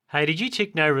Hey, did you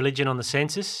tick no religion on the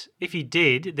census? If you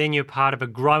did, then you're part of a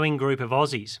growing group of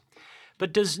Aussies.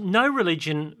 But does no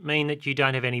religion mean that you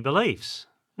don't have any beliefs?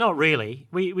 Not really.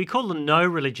 We call the no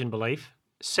religion belief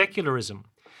secularism.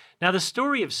 Now, the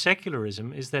story of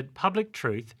secularism is that public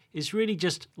truth is really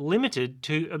just limited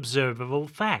to observable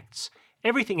facts.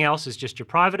 Everything else is just your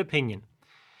private opinion.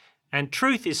 And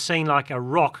truth is seen like a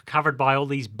rock covered by all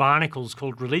these barnacles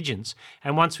called religions.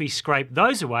 And once we scrape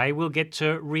those away, we'll get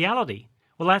to reality.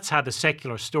 Well, that's how the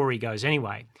secular story goes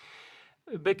anyway.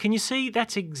 But can you see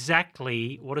that's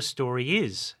exactly what a story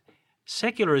is?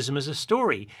 Secularism is a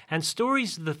story, and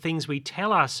stories are the things we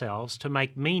tell ourselves to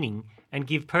make meaning and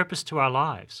give purpose to our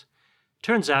lives.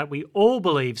 Turns out we all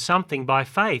believe something by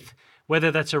faith, whether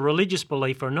that's a religious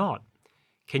belief or not.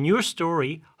 Can your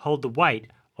story hold the weight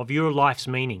of your life's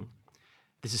meaning?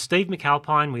 This is Steve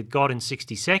McAlpine with God in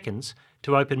 60 Seconds.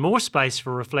 To open more space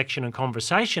for reflection and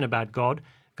conversation about God,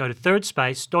 go to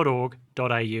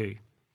thirdspace.org.au.